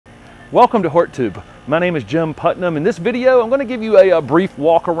Welcome to HortTube. My name is Jim Putnam. In this video, I'm going to give you a brief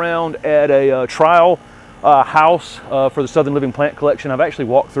walk around at a trial house for the Southern Living Plant Collection. I've actually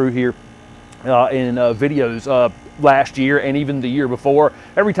walked through here in videos last year and even the year before.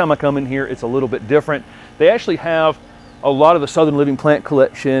 Every time I come in here, it's a little bit different. They actually have a lot of the Southern Living Plant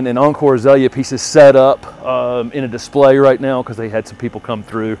Collection and Encore Azalea pieces set up in a display right now because they had some people come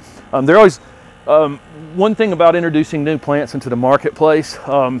through. They're always, one thing about introducing new plants into the marketplace,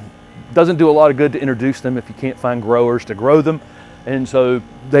 doesn't do a lot of good to introduce them if you can't find growers to grow them. And so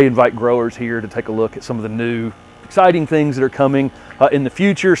they invite growers here to take a look at some of the new exciting things that are coming in the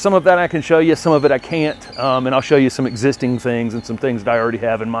future. Some of that I can show you, some of it I can't. And I'll show you some existing things and some things that I already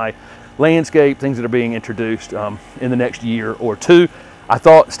have in my landscape, things that are being introduced in the next year or two. I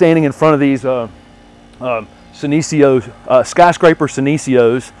thought standing in front of these skyscraper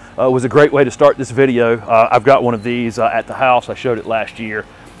Senecios was a great way to start this video. I've got one of these at the house. I showed it last year.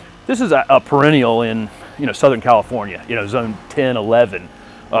 This is a perennial in Southern California, zone 10, 11,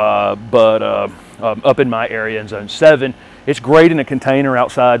 but up in my area in zone 7. It's great in a container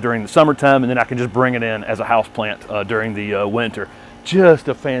outside during the summertime, and then I can just bring it in as a house plant during the winter. Just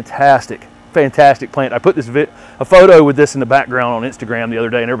a fantastic plant. I put a photo with this in the background on Instagram the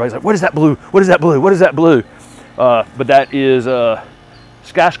other day, and everybody's like, "What is that blue? What is that blue? What is that blue?" But that is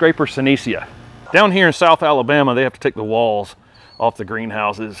skyscraper Senecio. Down here in South Alabama, they have to take the walls off the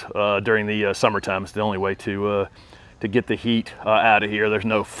greenhouses during the summertime. It's the only way to get the heat out of here. There's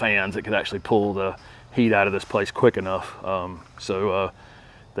no fans that could actually pull the heat out of this place quick enough. So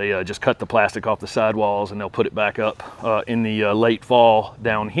they just cut the plastic off the sidewalls and they'll put it back up in the late fall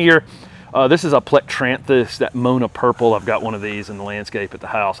down here. This is a Plectranthus, that Mona purple. I've got one of these in the landscape at the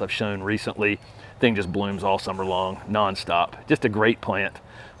house I've shown recently. Thing just blooms all summer long, nonstop. Just a great plant.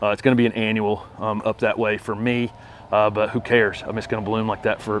 It's gonna be an annual up that way for me. But who cares? I'm just going to bloom like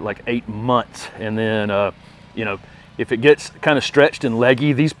that for like 8 months. And then, if it gets kind of stretched and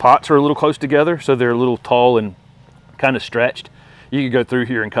leggy, these pots are a little close together, so they're a little tall and kind of stretched. You could go through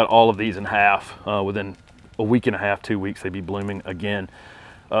here and cut all of these in half. Within a week and a half, 2 weeks, they'd be blooming again.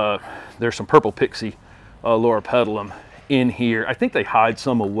 There's some purple pixie loropetalum in here. I think they hide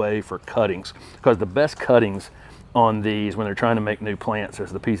some away for cuttings, because the best cuttings on these when they're trying to make new plants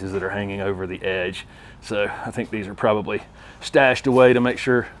is the pieces that are hanging over the edge. So I think these are probably stashed away to make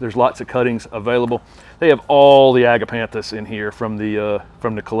sure there's lots of cuttings available. They have all the agapanthus in here from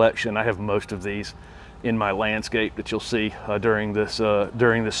the collection. I have most of these in my landscape that you'll see during this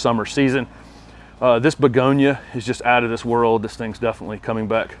summer season. This begonia is just out of this world. This thing's definitely coming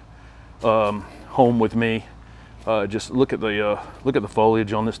back home with me. Just look at the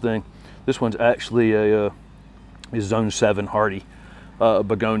foliage on this thing. This one's actually a is zone 7 hardy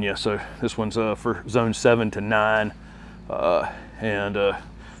begonia. So this one's for zone 7 to 9 and a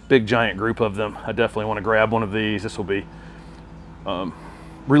big giant group of them. I definitely want to grab one of these. This will be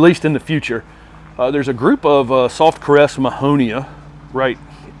released in the future. There's a group of soft caress Mahonia right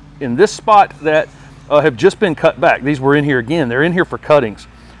in this spot that have just been cut back. These were in here again. They're in here for cuttings.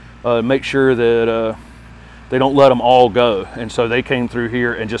 Make sure that they don't let them all go. And so they came through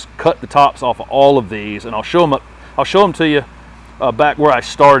here and just cut the tops off of all of these, and I'll show them to you back where I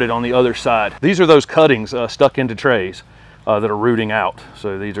started on the other side. These are those cuttings stuck into trays that are rooting out.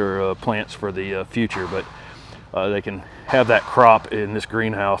 So these are plants for the future, but they can have that crop in this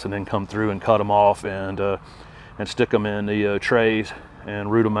greenhouse and then come through and cut them off and stick them in the trays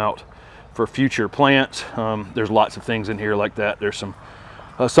and root them out for future plants. There's lots of things in here like that. There's some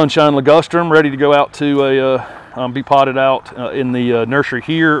sunshine ligustrum ready to go out to be potted out in the nursery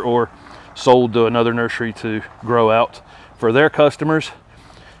here or sold to another nursery to grow out for their customers.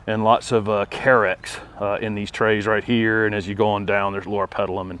 And lots of carex in these trays right here. And as you go on down, there's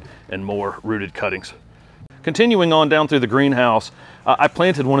loropetalum and more rooted cuttings. Continuing on down through the greenhouse, I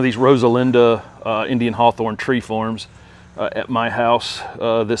planted one of these Rosalinda Indian hawthorn tree forms at my house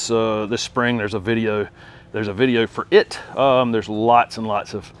this spring. There's a video for it. There's lots and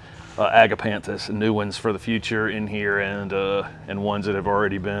lots of agapanthus and new ones for the future in here, and ones that have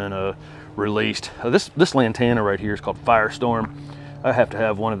already been released. This lantana right here is called Firestorm. I have to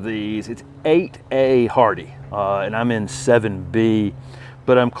have one of these. It's 8A hardy, and I'm in 7B,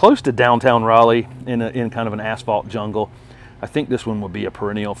 but I'm close to downtown Raleigh in kind of an asphalt jungle. I think this one would be a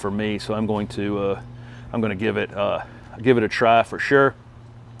perennial for me, so I'm going to give it a try for sure.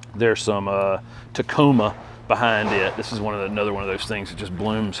 There's some Tacoma behind it. This is another one of those things that just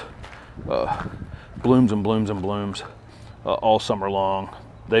blooms and blooms and blooms all summer long.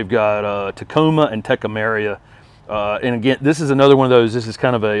 They've got Tacoma and Techomeria. And again, this is another one of those. This is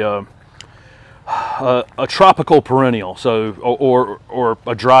kind of a a tropical perennial, so or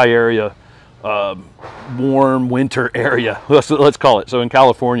a dry area, warm winter area. Let's call it. So in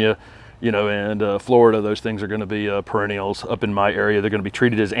California, you know, and Florida, those things are going to be perennials. Up in my area, they're going to be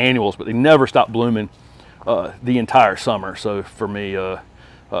treated as annuals, but they never stop blooming the entire summer. So for me,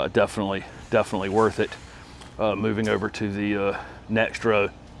 definitely worth it. Moving over to the next row,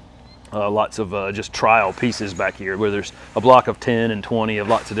 lots of just trial pieces back here, where there's a block of 10 and 20 of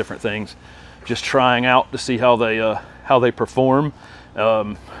lots of different things, just trying out to see how they perform.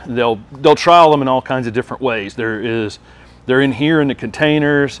 They'll trial them in all kinds of different ways. They're in here in the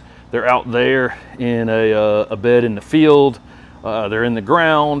containers. They're out there in a bed in the field. They're in the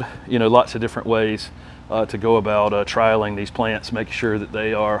ground. You know, lots of different ways to go about trialing these plants, making sure that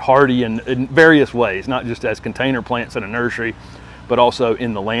they are hardy in various ways, not just as container plants in a nursery, but also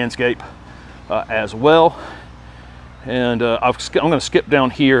in the landscape as well. And I'm going to skip down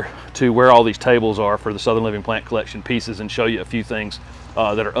here to where all these tables are for the Southern Living Plant Collection pieces and show you a few things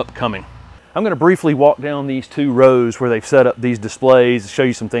that are upcoming. I'm going to briefly walk down these two rows where they've set up these displays, show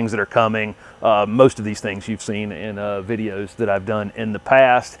you some things that are coming. Most of these things you've seen in videos that I've done in the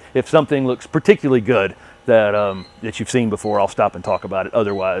past. If something looks particularly good that you've seen before, I'll stop and talk about it.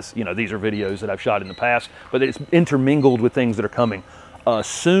 Otherwise, you know, these are videos that I've shot in the past, but it's intermingled with things that are coming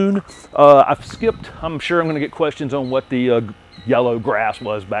soon. I've skipped, I'm sure I'm going to get questions on what the yellow grass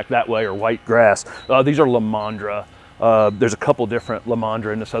was back that way, or white grass. These are Lomandra. There's a couple different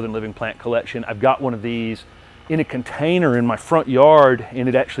Lomandra in the Southern Living Plant Collection. I've got one of these in a container in my front yard, and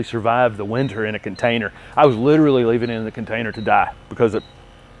it actually survived the winter in a container. I was literally leaving it in the container to die because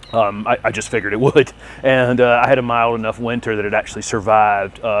I just figured it would. And I had a mild enough winter that it actually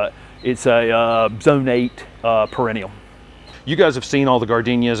survived. It's a Zone 8 perennial. You guys have seen all the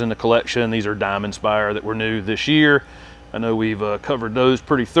gardenias in the collection. These are Diamond Spire that were new this year. I know we've covered those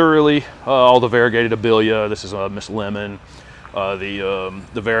pretty thoroughly. All the variegated Abelia. This is Miss Lemon. The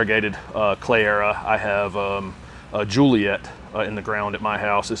variegated Clara. I have Juliet in the ground at my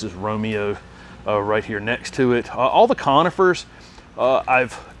house. This is Romeo right here next to it. All the conifers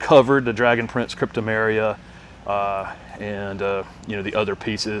I've covered. The Dragon Prince Cryptomeria and you know, the other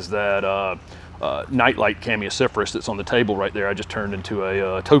pieces that Nightlight Chamaecyparis that's on the table right there. I just turned into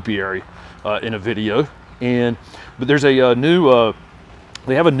a topiary in a video. But there's a new,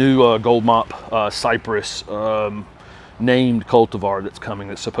 they have a new gold mop cypress named cultivar that's coming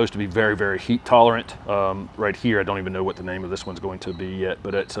that's supposed to be very, very heat tolerant. Right here, I don't even know what the name of this one's going to be yet,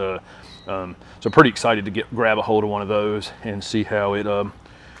 but it's so pretty excited to grab a hold of one of those and see how it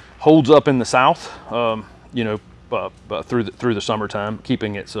holds up in the south. You know, through the summertime,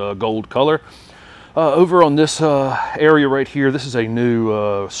 keeping its gold color. Over on this area right here, this is a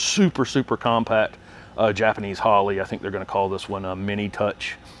new super compact Japanese holly. I think they're going to call this one a mini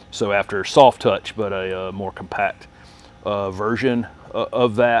touch. So after soft touch, but a more compact version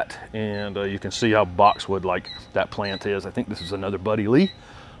of that. And you can see how boxwood like that plant is. I think this is another Buddy Lee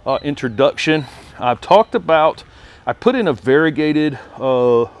introduction. I've talked about, I put in a variegated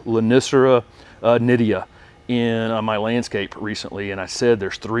Lonicera nidea in my landscape recently, and I said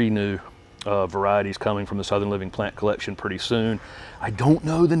there's 3 new varieties coming from the Southern Living Plant Collection pretty soon. I don't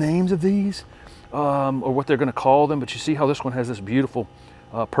know the names of these or what they're going to call them, but you see how this one has this beautiful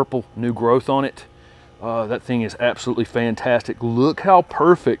purple new growth on it. That thing is absolutely fantastic. Look how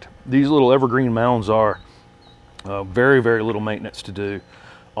perfect these little evergreen mounds are. Very, very little maintenance to do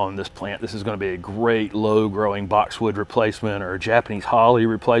on this plant. This is going to be a great low growing boxwood replacement or a Japanese holly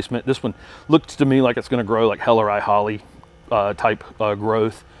replacement. This one looks to me like it's going to grow like Helleri holly type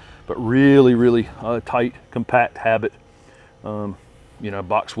growth, but really tight, compact habit. You know,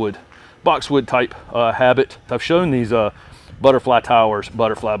 boxwood type habit. I've shown these butterfly towers,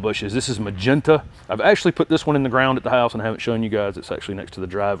 butterfly bushes. This is magenta. I've actually put this one in the ground at the house and I haven't shown you guys. It's actually next to the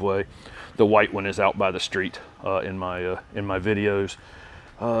driveway. The white one is out by the street in my videos.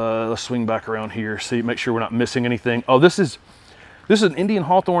 Let's swing back around here, see, make sure we're not missing anything. Oh, this is an Indian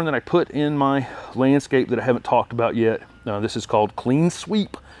hawthorn that I put in my landscape that I haven't talked about yet. This is called Clean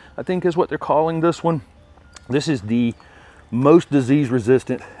Sweep, I think is what they're calling this one. This is the most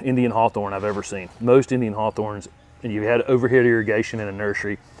disease-resistant Indian hawthorn I've ever seen. Most Indian hawthorns, and you had overhead irrigation in a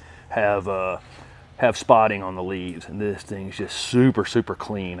nursery, have spotting on the leaves, and this thing's just super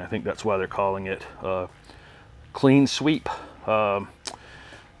clean. I think that's why they're calling it Clean Sweep.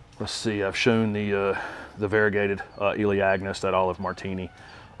 Let's see, I've shown the variegated Elaeagnus, that Olive Martini,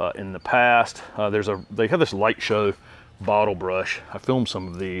 in the past. They have this light show bottle brush. I filmed some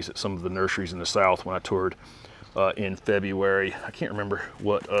of these at some of the nurseries in the south when I toured in February. I can't remember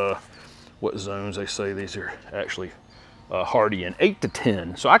what zones they say these are actually hardy in 8 to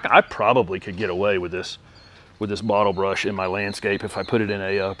 10. So I probably could get away with this bottle brush in my landscape if I put it in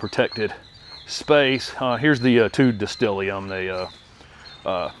a protected space. Here's the 2 Distillium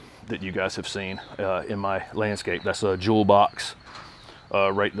that you guys have seen in my landscape. That's a jewel box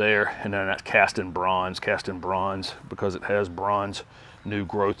right there, and then that's cast in bronze because it has bronze new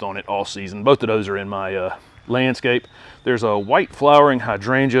growth on it all season. Both of those are in my landscape. There's a white flowering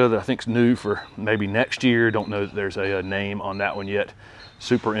hydrangea that I think is new for maybe next year. Don't know that there's a name on that one yet.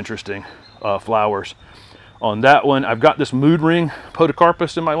 Super interesting flowers on that one. I've got this mood ring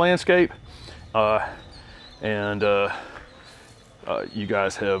podocarpus in my landscape, and you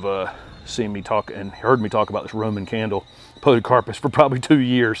guys have seen me talk and heard me talk about this Roman candle podocarpus for probably 2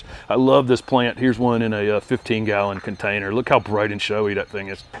 years. I love this plant. Here's one in a 15-gallon container. Look how bright and showy that thing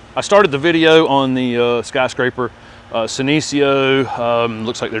is. I started the video on the skyscraper Senecio.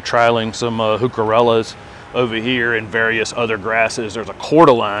 Looks like they're trialing some heucherellas over here and various other grasses. There's a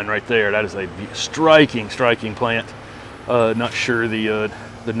cordyline right there. That is a striking plant. Not sure the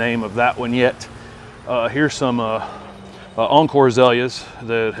name of that one yet. Here's some encore azaleas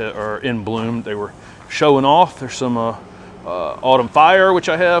that are in bloom. They were showing off. There's some autumn fire, which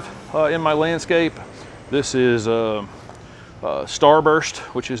I have in my landscape. This is starburst,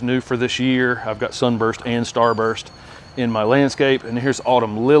 which is new for this year. I've got sunburst and starburst in my landscape. And here's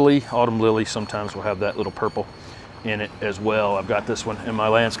autumn lily. Autumn lily sometimes will have that little purple in it as well. I've got this one in my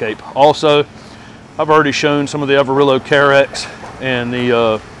landscape. Also, I've already shown some of the Everillo Carex and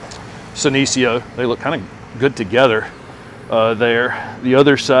the Senecio. They look kind of good together there. The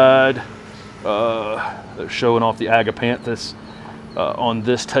other side, showing off the Agapanthus on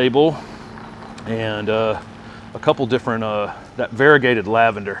this table, and a couple different that variegated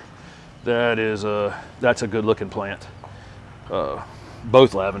lavender. That's a good looking plant.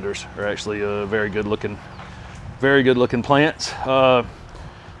 Both lavenders are actually very good looking plants.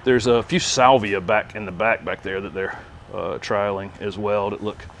 There's a few salvia back in the back there that they're trialing as well that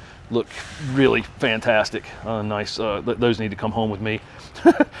look really fantastic. Nice. Those need to come home with me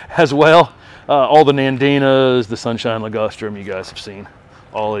as well. All the Nandinas, the Sunshine Ligustrum, you guys have seen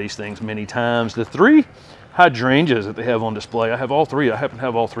all of these things many times. The 3 hydrangeas that they have on display, I have all 3. I happen to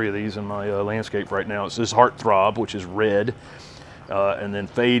have all 3 of these in my landscape right now. It's this Heartthrob, which is red, and then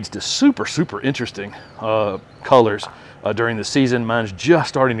fades to super interesting colors during the season. Mine's just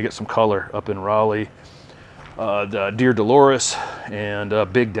starting to get some color up in Raleigh. The Dear Dolores and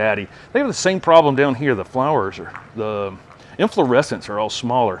Big Daddy. They have the same problem down here. The flowers the inflorescence are all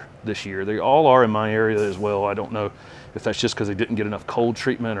smaller this year. They all are in my area as well. I don't know if that's just because they didn't get enough cold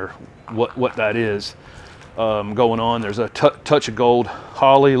treatment or what that is going on. There's a touch of gold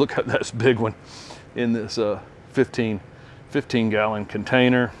holly. Look at that big one in this 15-gallon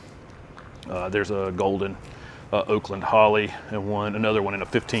container. There's a golden Oakland holly and another one in a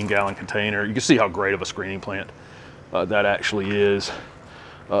 15-gallon container. You can see how great of a screening plant that actually is.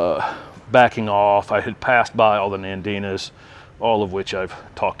 Backing off, I had passed by all the Nandinas, all of which I've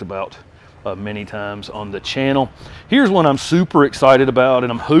talked about many times on the channel. Here's one I'm super excited about,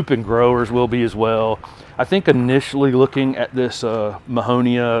 and I'm hoping growers will be as well. I think initially looking at this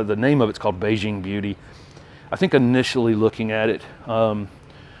Mahonia, the name of it's called Beijing Beauty. I think initially looking at it,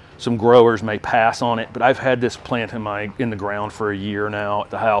 some growers may pass on it, but I've had this plant in the ground for a year now at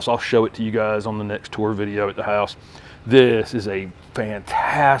the house. I'll show it to you guys on the next tour video at the house. This is a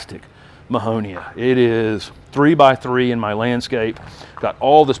fantastic Mahonia. It is 3x3 in my landscape. Got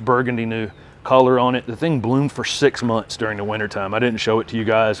all this burgundy new color on it. The thing bloomed for 6 months during the wintertime. I didn't show it to you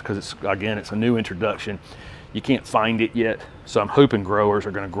guys because it's a new introduction. You can't find it yet, so I'm hoping growers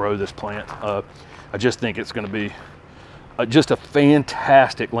are going to grow this plant. I just think it's going to be just a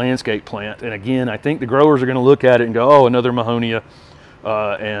fantastic landscape plant. And again, I think the growers are going to look at it and go, oh, another Mahonia,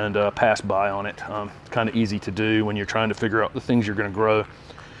 and pass by on it. Kind of easy to do when you're trying to figure out the things you're going to grow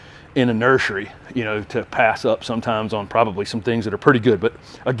in a nursery, to pass up sometimes on probably some things that are pretty good. But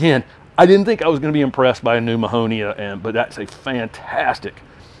again, I didn't think I was going to be impressed by a new Mahonia, but that's a fantastic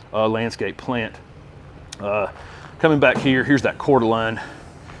landscape plant. Coming back here, here's that cordyline.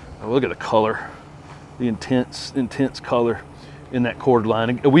 Look at the color, the intense color in that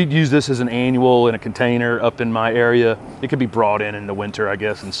cordyline. We'd use this as an annual in a container up in my area. It could be brought in the winter, I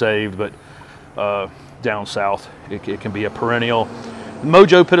guess, and saved, but down south, it can be a perennial.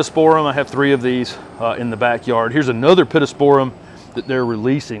 Mojo Pittosporum, I have 3 of these in the backyard. Here's another Pittosporum that they're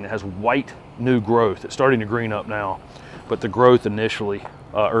releasing that has white new growth. It's starting to green up now, but the growth initially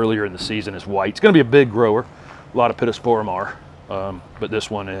earlier in the season is white. It's going to be a big grower. A lot of Pittosporum are, but this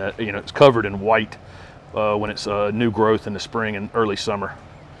one, it's covered in white when it's new growth in the spring and early summer.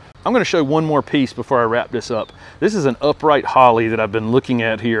 I'm going to show one more piece before I wrap this up. This is an upright holly that I've been looking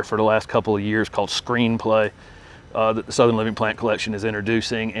at here for the last couple of years called Screenplay that the Southern Living Plant Collection is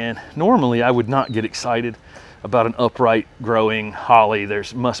introducing. And normally I would not get excited about an upright growing holly. There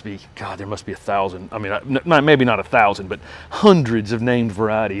must be 1,000. I mean, maybe not 1,000, but hundreds of named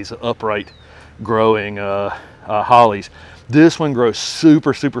varieties of upright growing hollies. This one grows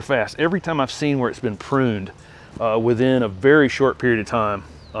super, super fast. Every time I've seen where it's been pruned, within a very short period of time,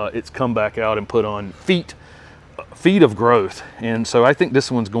 it's come back out and put on feet of growth. And so I think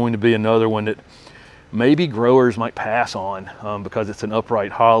this one's going to be another one that maybe growers might pass on because it's an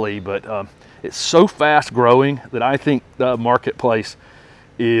upright holly, but it's so fast growing that I think the marketplace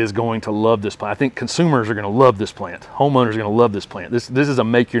is going to love this plant. I think consumers are going to love this plant. Homeowners are going to love this plant. This is a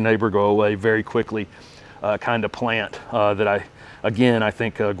make your neighbor go away very quickly kind of plant that I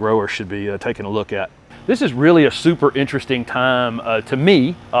think growers should be taking a look at. This is really a super interesting time to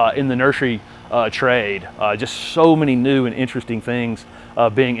me in the nursery trade. Just so many new and interesting things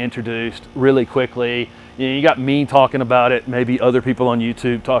being introduced really quickly. You got me talking about it, maybe other people on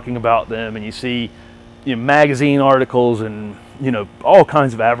YouTube talking about them, and you see magazine articles and all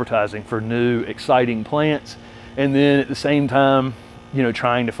kinds of advertising for new exciting plants, and then at the same time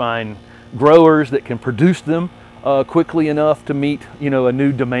trying to find growers that can produce them quickly enough to meet a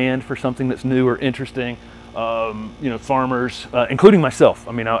new demand for something that's new or interesting. Farmers, including myself.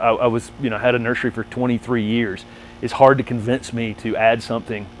 I mean, I was had a nursery for 23 years. It's hard to convince me to add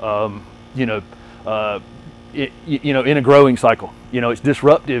something in a growing cycle. It's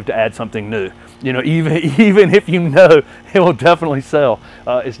disruptive to add something new. Even if it will definitely sell,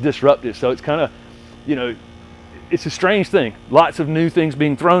 it's disruptive. So it's kind of it's a strange thing. Lots of new things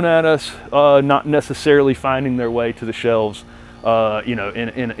being thrown at us, not necessarily finding their way to the shelves, in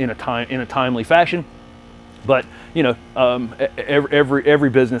a timely fashion. But every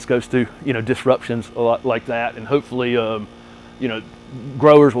business goes through disruptions a lot like that, and hopefully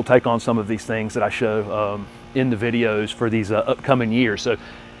growers will take on some of these things that I show in the videos for these upcoming years. So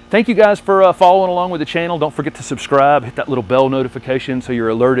thank you guys for following along with the channel. Don't forget to subscribe, hit that little bell notification so you're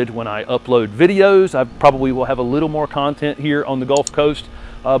alerted when I upload videos. I probably will have a little more content here on the Gulf Coast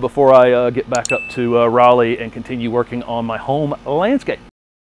before I get back up to Raleigh and continue working on my home landscape.